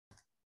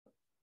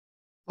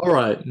All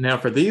right, now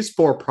for these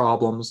four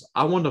problems,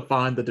 I want to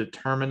find the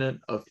determinant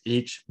of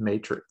each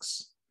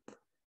matrix.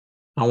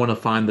 I want to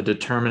find the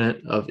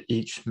determinant of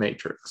each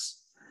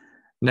matrix.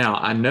 Now,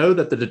 I know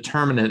that the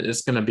determinant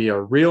is going to be a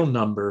real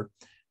number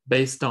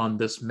based on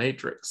this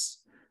matrix.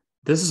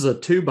 This is a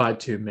 2 by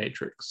 2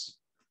 matrix,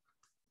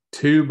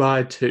 2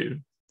 by 2.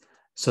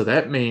 So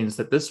that means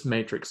that this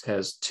matrix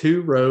has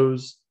 2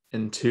 rows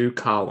and 2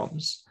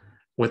 columns,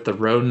 with the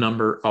row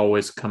number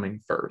always coming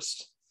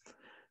first.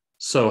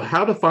 So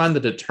how to find the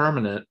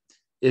determinant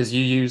is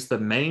you use the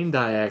main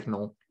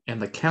diagonal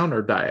and the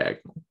counter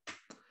diagonal.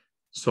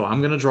 So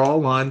I'm going to draw a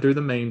line through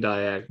the main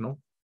diagonal.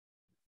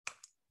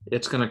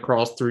 It's going to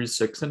cross through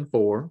 6 and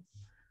 4.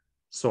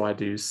 So I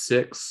do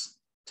 6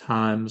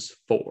 times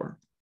 4.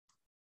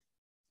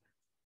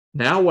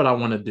 Now what I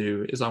want to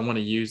do is I want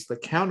to use the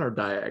counter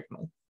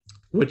diagonal,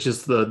 which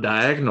is the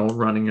diagonal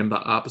running in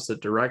the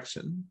opposite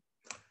direction.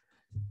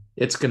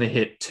 It's going to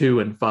hit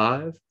 2 and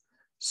 5.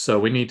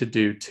 So we need to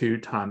do 2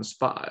 times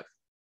 5.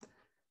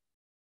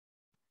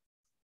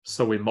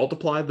 So we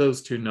multiply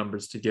those two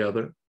numbers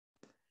together.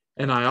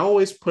 And I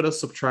always put a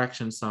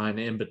subtraction sign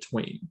in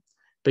between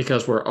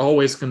because we're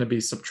always going to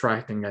be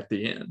subtracting at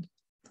the end.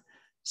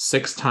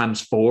 6 times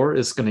 4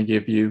 is going to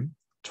give you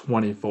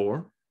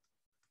 24.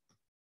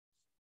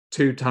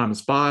 2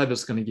 times 5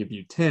 is going to give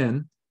you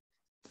 10.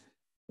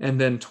 And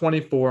then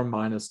 24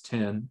 minus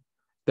 10,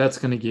 that's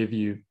going to give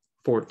you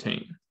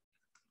 14.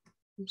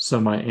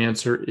 So my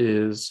answer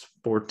is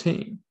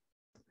 14.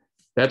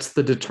 That's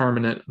the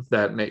determinant of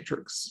that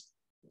matrix.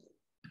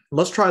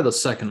 Let's try the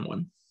second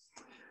one.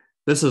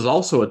 This is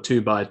also a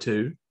 2 by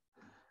 2.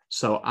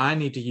 So I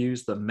need to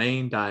use the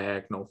main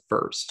diagonal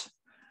first.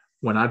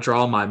 When I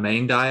draw my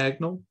main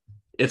diagonal,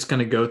 it's going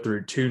to go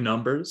through two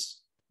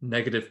numbers,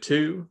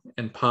 -2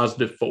 and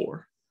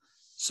 +4.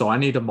 So I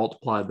need to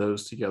multiply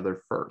those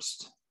together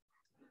first.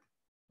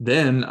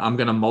 Then I'm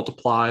going to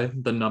multiply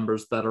the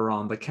numbers that are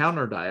on the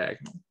counter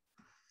diagonal,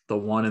 the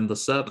 1 and the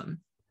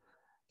 7.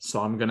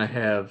 So I'm going to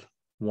have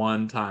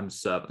 1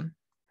 times 7.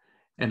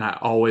 And I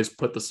always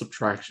put the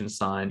subtraction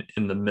sign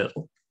in the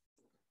middle.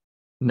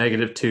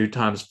 -2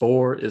 times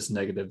 4 is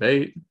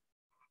 -8.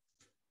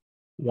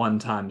 1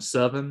 times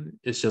 7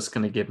 is just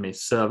going to give me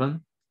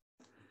 7.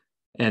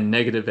 And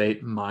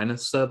 -8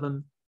 minus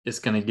 7 is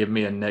going to give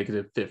me a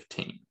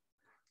 -15.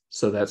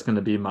 So that's going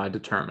to be my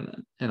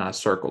determinant. And I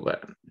circle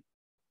that.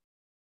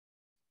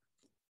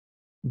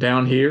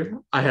 Down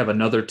here, I have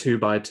another 2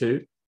 by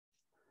 2.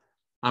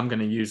 I'm going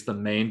to use the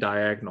main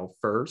diagonal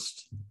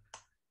first.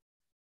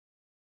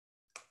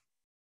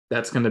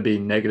 That's going to be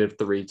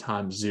 -3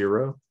 times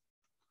 0.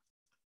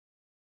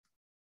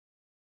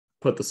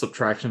 Put the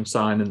subtraction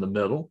sign in the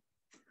middle.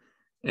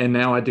 And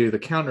now I do the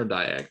counter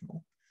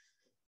diagonal.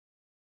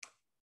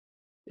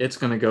 It's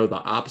going to go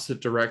the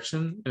opposite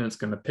direction, and it's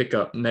going to pick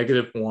up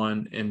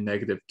 -1 and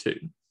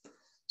 -2.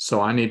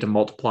 So I need to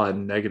multiply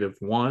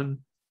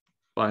 -1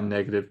 by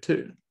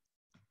 -2.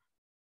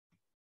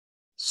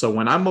 So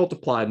when I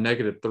multiply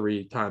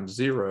 -3 times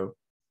 0,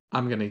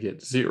 I'm going to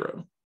get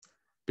 0,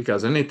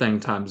 because anything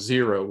times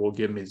 0 will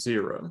give me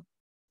 0.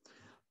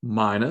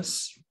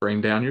 Minus, bring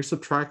down your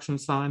subtraction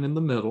sign in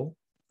the middle.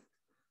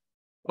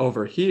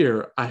 Over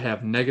here, I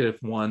have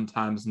 -1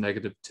 times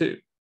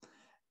 -2.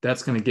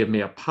 That's going to give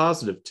me a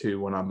 +2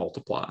 when I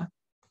multiply.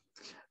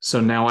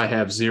 So now I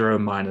have 0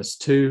 minus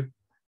 2.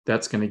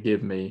 That's going to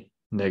give me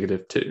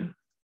 -2.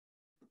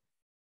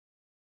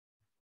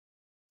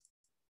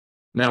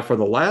 Now for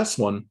the last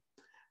one,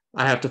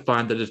 I have to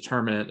find the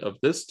determinant of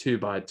this 2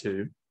 by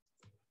 2.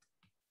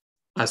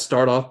 I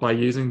start off by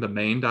using the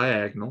main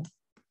diagonal.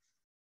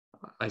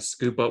 I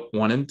scoop up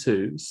 1 and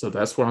 2, so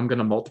that's what I'm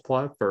going to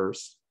multiply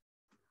first.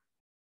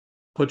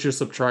 Put your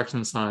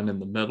subtraction sign in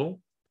the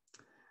middle.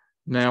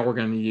 Now we're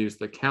going to use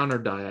the counter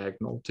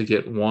diagonal to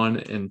get 1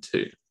 and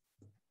 2.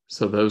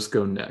 So those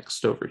go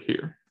next over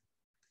here.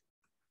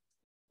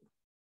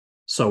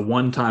 So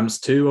 1 times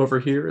 2 over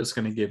here is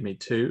going to give me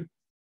 2.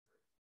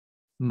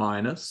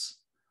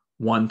 Minus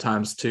 1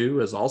 times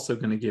 2 is also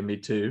going to give me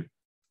 2.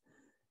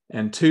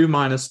 And 2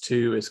 minus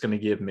 2 is going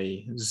to give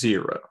me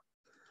 0.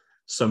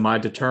 So my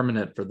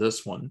determinant for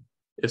this one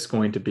is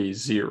going to be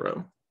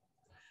 0.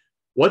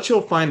 What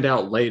you'll find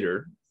out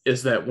later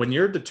is that when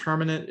your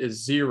determinant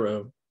is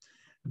 0,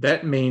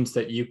 that means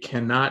that you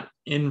cannot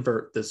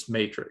invert this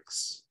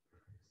matrix.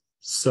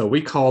 So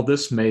we call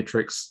this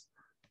matrix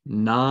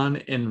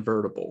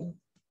non-invertible.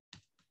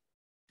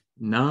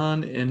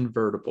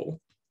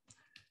 Non-invertible.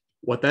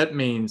 What that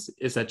means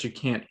is that you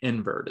can't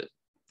invert it.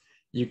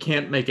 You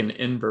can't make an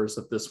inverse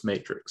of this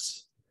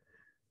matrix.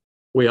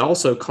 We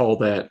also call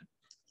that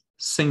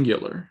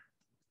singular.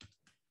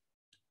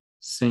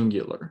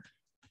 Singular.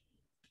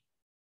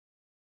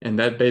 And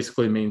that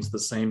basically means the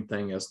same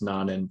thing as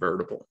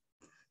non-invertible.